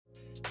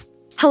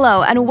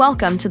Hello, and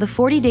welcome to the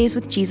 40 Days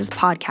with Jesus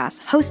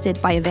podcast,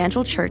 hosted by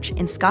Evangel Church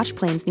in Scotch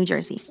Plains, New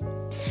Jersey.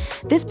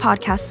 This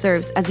podcast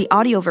serves as the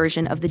audio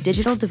version of the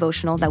digital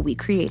devotional that we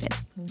created.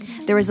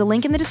 There is a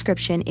link in the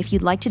description if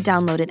you'd like to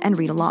download it and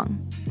read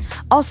along.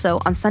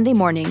 Also, on Sunday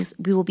mornings,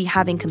 we will be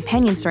having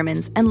companion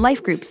sermons and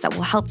life groups that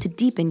will help to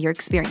deepen your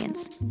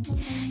experience.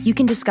 You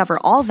can discover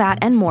all that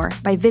and more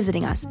by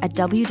visiting us at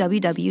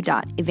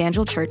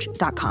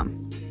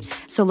www.evangelchurch.com.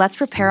 So let's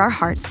prepare our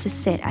hearts to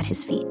sit at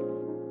his feet.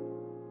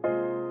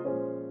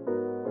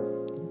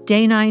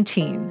 Day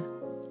 19,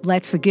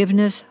 let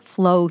forgiveness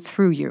flow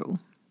through you.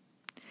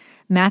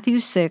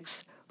 Matthew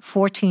 6,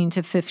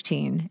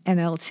 14-15,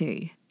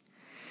 NLT.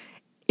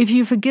 If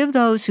you forgive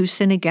those who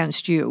sin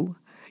against you,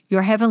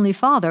 your heavenly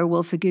Father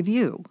will forgive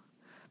you.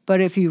 But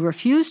if you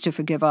refuse to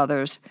forgive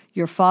others,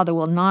 your Father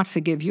will not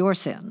forgive your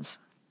sins.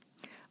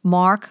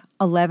 Mark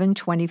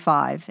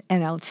 11:25,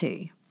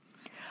 NLT.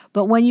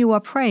 But when you are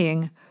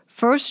praying,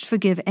 first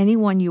forgive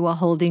anyone you are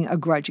holding a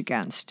grudge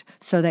against,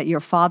 so that your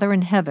Father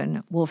in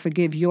heaven will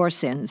forgive your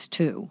sins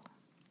too.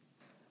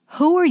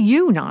 Who are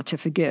you not to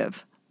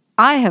forgive?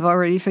 I have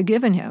already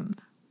forgiven him.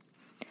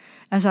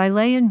 As I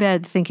lay in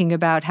bed thinking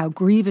about how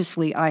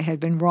grievously I had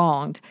been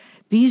wronged,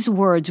 these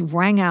words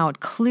rang out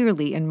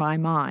clearly in my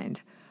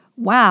mind.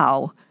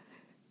 Wow!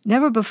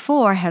 Never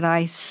before had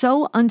I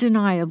so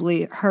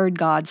undeniably heard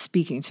God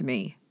speaking to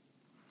me.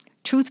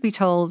 Truth be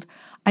told,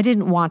 I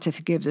didn't want to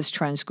forgive this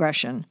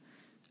transgression.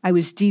 I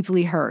was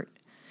deeply hurt.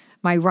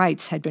 My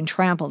rights had been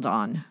trampled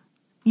on.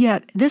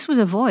 Yet this was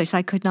a voice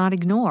I could not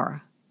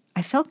ignore.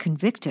 I felt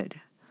convicted.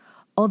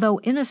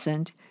 Although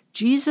innocent,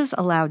 Jesus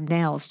allowed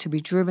nails to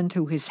be driven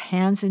through his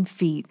hands and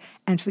feet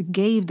and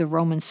forgave the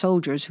Roman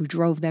soldiers who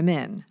drove them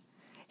in.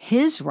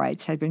 His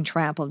rights had been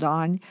trampled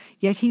on,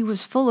 yet he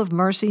was full of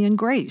mercy and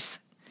grace.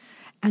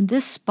 And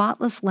this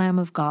spotless Lamb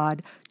of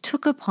God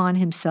took upon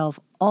himself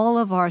all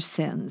of our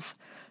sins,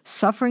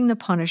 suffering the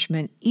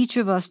punishment each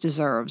of us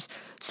deserves,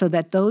 so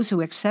that those who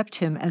accept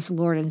him as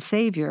Lord and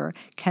Savior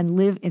can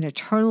live in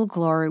eternal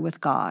glory with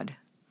God.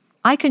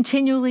 I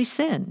continually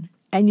sin,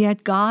 and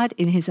yet God,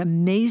 in his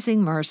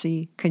amazing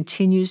mercy,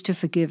 continues to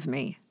forgive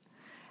me.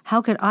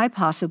 How could I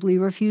possibly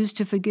refuse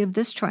to forgive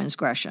this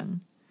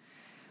transgression?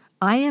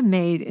 I am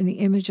made in the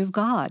image of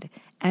God,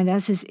 and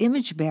as his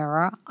image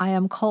bearer, I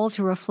am called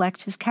to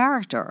reflect his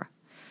character.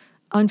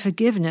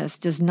 Unforgiveness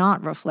does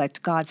not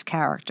reflect God's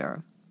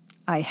character.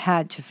 I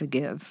had to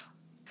forgive.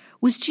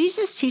 Was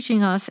Jesus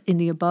teaching us in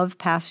the above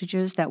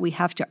passages that we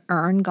have to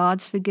earn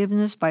God's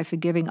forgiveness by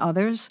forgiving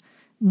others?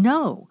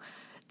 No,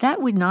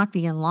 that would not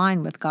be in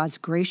line with God's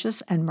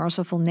gracious and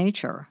merciful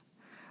nature.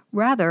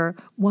 Rather,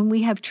 when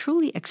we have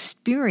truly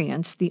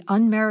experienced the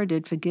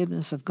unmerited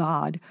forgiveness of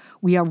God,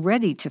 we are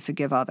ready to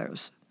forgive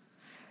others.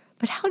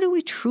 But how do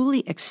we truly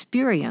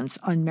experience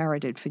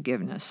unmerited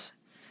forgiveness?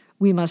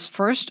 We must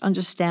first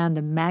understand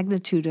the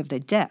magnitude of the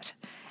debt,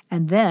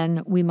 and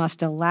then we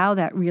must allow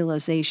that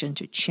realization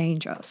to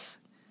change us.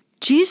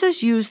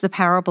 Jesus used the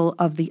parable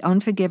of the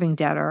unforgiving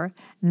debtor,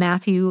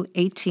 Matthew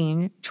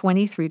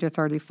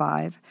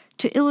 18:23-35,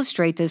 to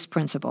illustrate this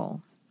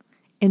principle.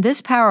 In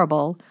this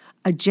parable,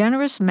 a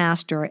generous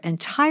master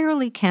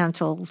entirely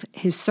canceled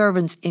his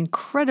servant's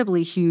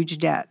incredibly huge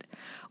debt,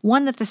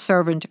 one that the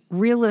servant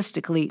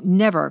realistically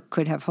never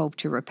could have hoped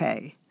to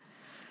repay.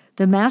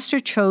 The master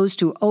chose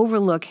to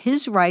overlook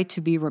his right to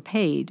be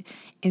repaid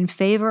in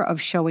favor of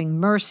showing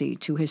mercy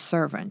to his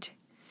servant.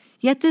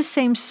 Yet this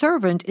same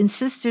servant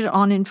insisted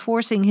on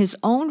enforcing his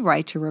own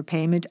right to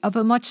repayment of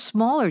a much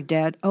smaller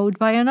debt owed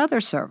by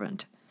another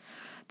servant.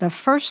 The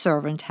first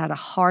servant had a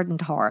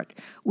hardened heart,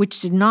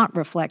 which did not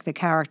reflect the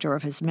character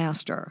of his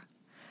master.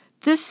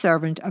 This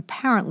servant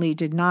apparently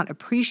did not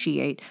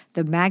appreciate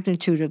the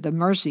magnitude of the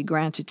mercy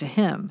granted to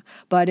him,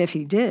 but if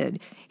he did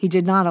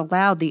not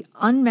allow the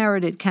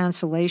unmerited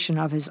cancellation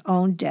of his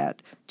own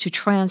debt to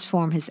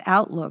transform his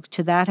outlook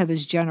to that of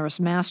his generous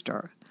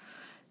master.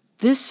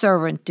 This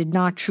servant did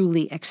not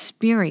truly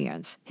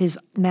experience his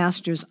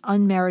master's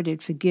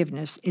unmerited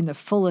forgiveness in the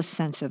fullest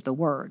sense of the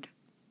word.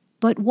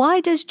 But why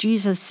does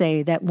Jesus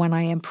say that when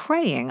I am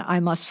praying, I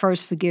must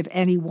first forgive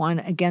anyone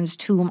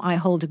against whom I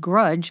hold a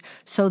grudge,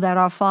 so that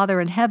our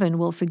Father in heaven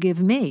will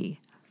forgive me?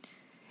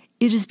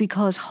 It is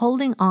because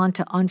holding on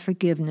to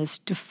unforgiveness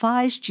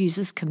defies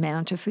Jesus'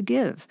 command to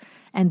forgive,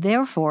 and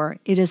therefore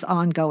it is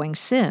ongoing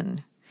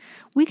sin.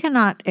 We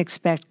cannot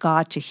expect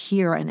God to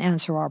hear and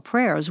answer our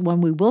prayers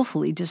when we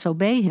willfully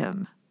disobey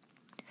him.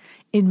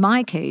 In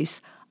my case,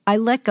 I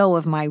let go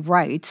of my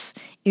rights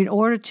in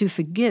order to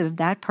forgive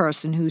that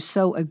person who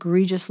so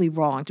egregiously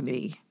wronged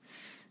me.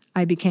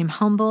 I became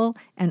humble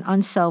and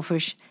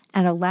unselfish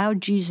and allowed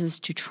Jesus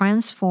to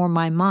transform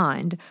my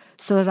mind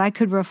so that I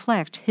could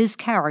reflect his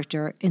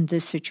character in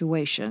this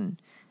situation.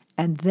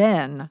 And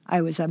then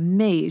I was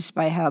amazed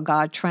by how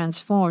God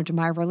transformed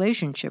my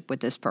relationship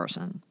with this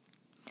person.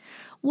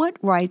 What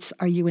rights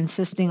are you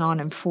insisting on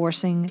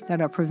enforcing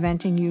that are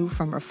preventing you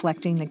from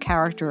reflecting the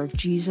character of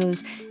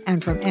Jesus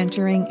and from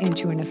entering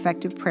into an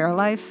effective prayer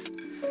life?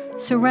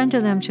 Surrender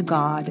them to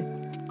God,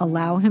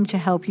 allow him to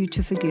help you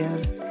to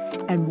forgive,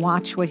 and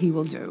watch what he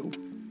will do.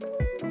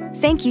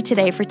 Thank you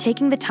today for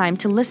taking the time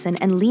to listen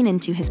and lean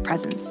into his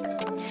presence.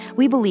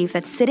 We believe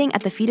that sitting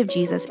at the feet of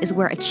Jesus is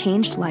where a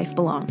changed life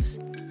belongs.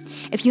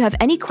 If you have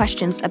any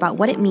questions about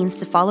what it means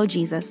to follow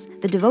Jesus,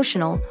 the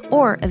devotional,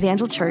 or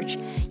Evangel Church,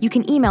 you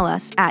can email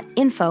us at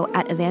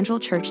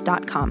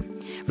info@evangelchurch.com.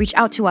 Reach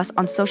out to us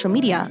on social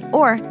media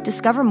or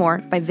discover more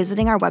by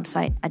visiting our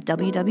website at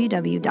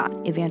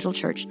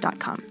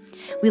www.evangelchurch.com.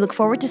 We look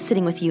forward to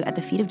sitting with you at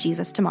the feet of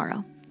Jesus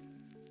tomorrow.